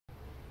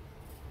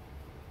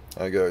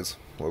Hi guys,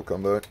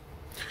 welcome back.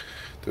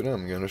 Today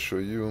I'm gonna show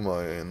you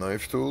my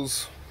knife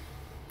tools,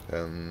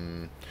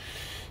 and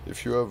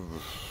if you have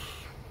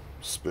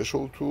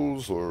special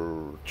tools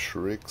or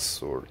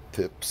tricks or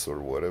tips or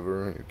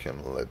whatever, you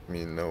can let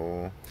me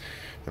know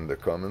in the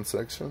comment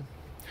section.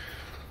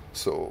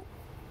 So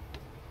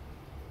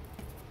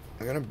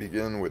I'm gonna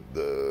begin with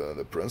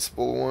the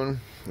principal one.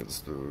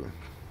 It's the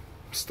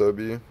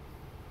stubby.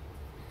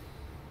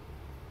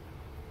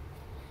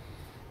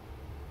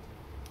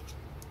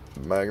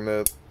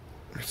 Magnet.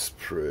 It's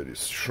pretty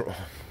strong.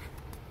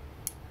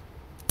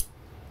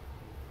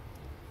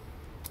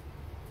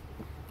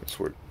 It's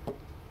worked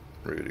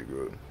really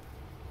good.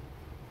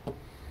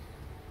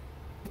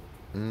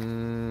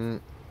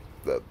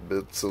 That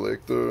bit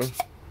selector.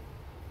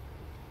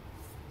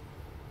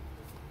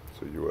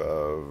 So you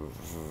have,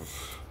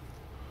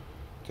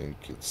 I think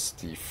it's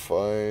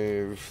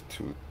T5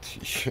 to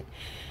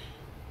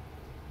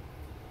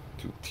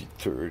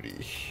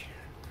T30.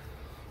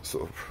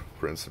 So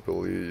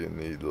principally you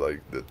need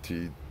like the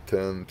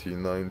T10,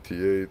 T9,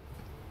 T8,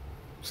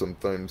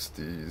 sometimes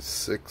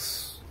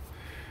T6,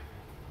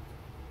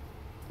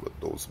 but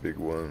those big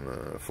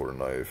one for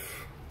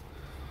knife,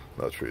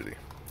 not really.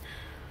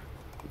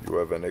 You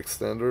have an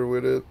extender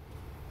with it,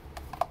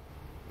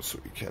 so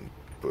you can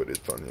put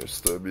it on your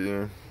stubby.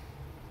 You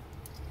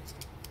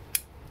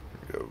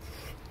have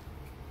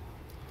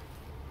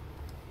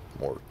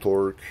more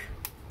torque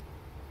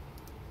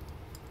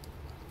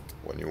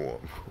when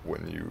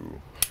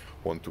you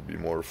want to be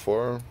more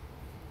far.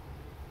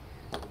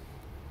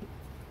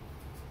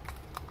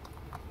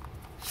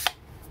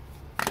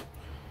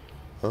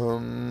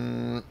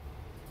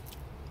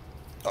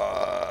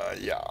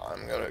 Yeah,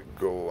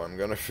 I'm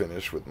gonna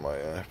finish with my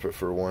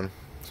preferred one.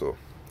 So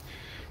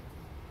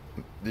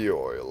the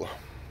oil,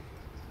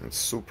 it's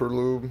super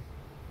lube.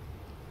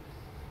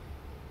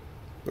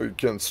 You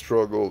can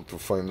struggle to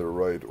find the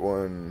right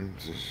one.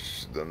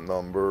 The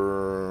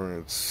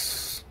number,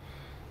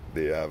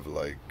 they have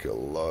like a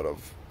lot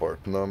of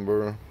part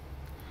number,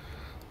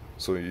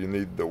 so you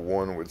need the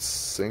one with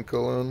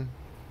Syncolon,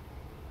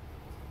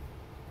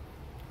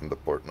 and the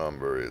part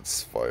number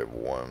it's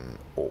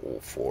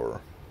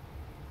 51004.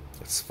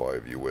 It's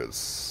 5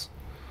 US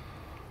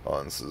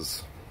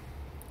ounces,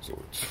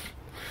 so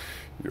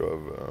you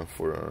have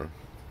for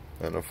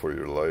enough for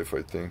your life,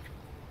 I think.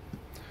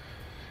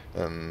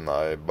 And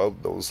I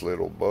bought those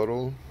little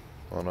bottles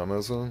on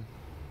Amazon.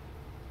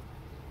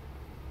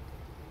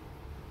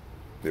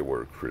 They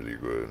work really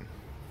good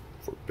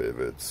for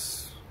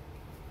pivots.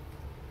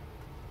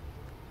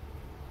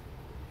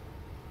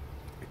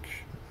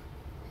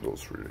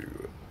 Those really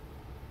good.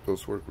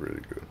 Those work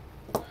really good.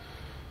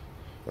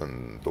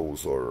 And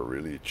those are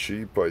really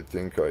cheap. I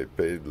think I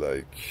paid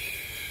like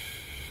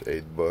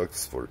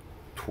 $8 for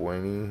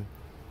 20,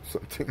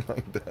 something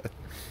like that.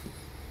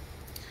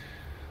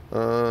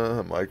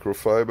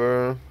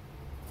 Microfiber.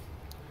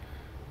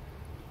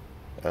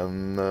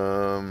 And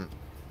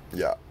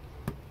yeah.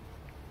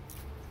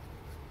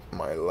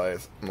 My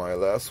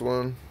last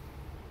one,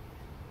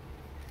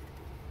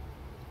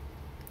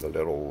 the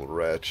little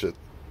ratchet.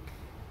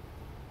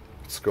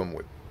 It's come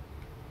with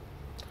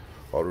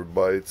outer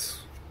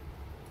bites,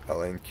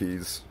 Allen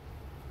keys,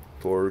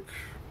 torque.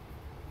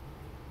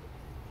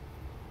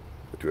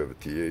 But you have a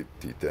T8,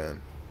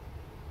 T10.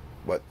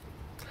 But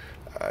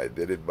I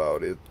did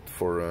about it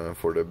for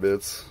the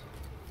bits.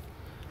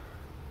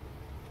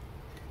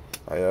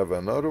 I have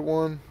another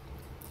one,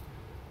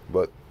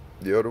 but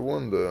the other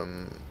one,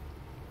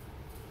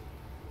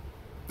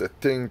 the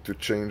thing to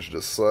change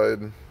the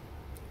side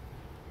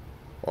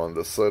on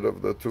the side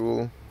of the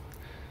tool,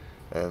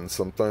 and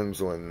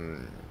sometimes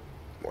when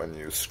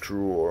you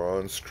screw or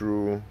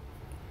unscrew,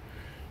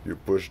 you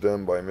push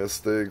them by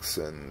mistakes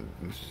and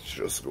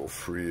just go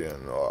free,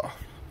 and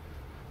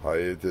I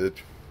hate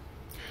it.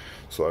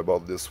 So I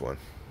bought this one.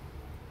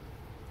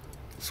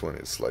 This one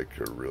is like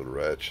a real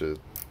ratchet,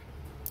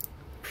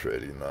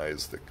 pretty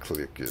nice. The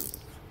click is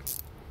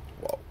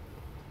wow.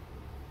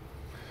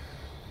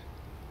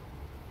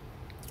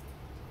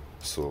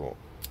 So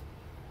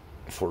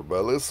for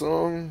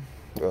Balisong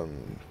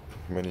and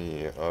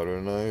many other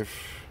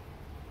knife,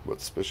 but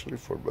especially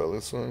for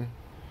Balisong,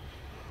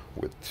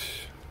 with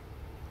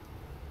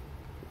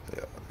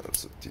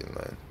that's a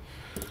T9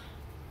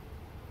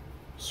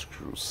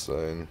 screw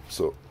sign.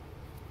 So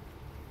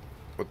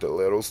with the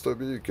little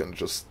stubby, you can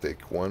just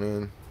take one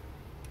in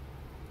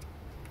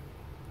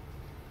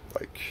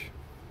like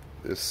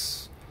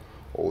this,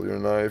 hold your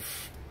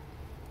knife,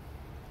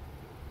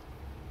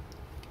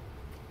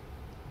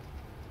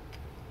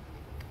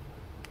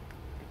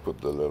 put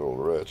the little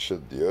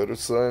ratchet the other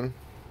side,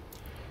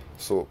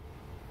 so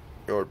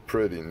you're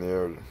pretty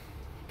near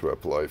to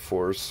apply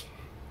force,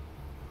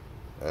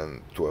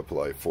 and to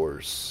apply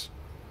force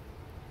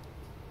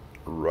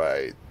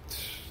right,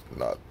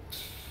 not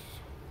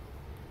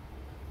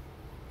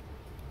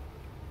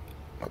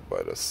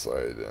by the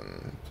side,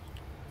 and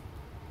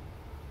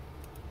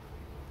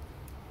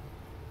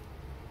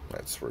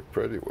that's worked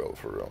pretty well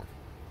for real.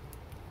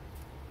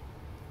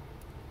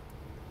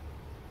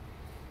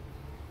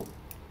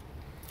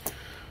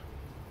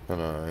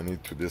 and I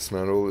need to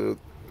dismantle it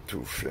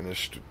to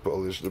finish to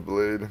polish the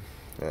blade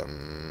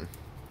and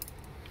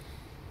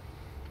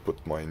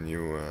put my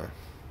new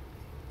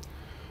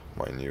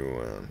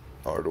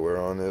hardware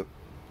on it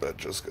that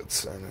just got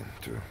sent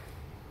into.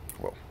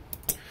 Well,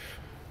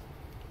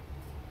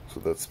 so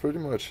that's pretty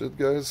much it,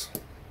 guys.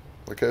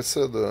 Like I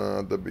said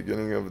at the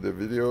beginning of the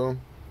video,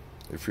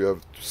 if you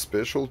have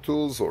special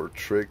tools or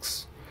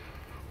tricks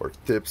or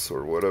tips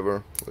or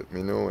whatever, let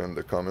me know in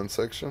the comment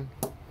section.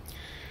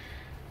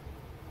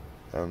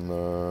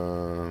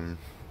 And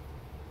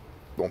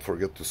don't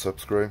forget to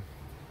subscribe.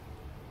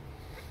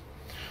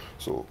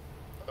 So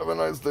have a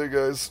nice day,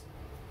 guys.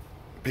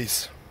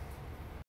 Peace.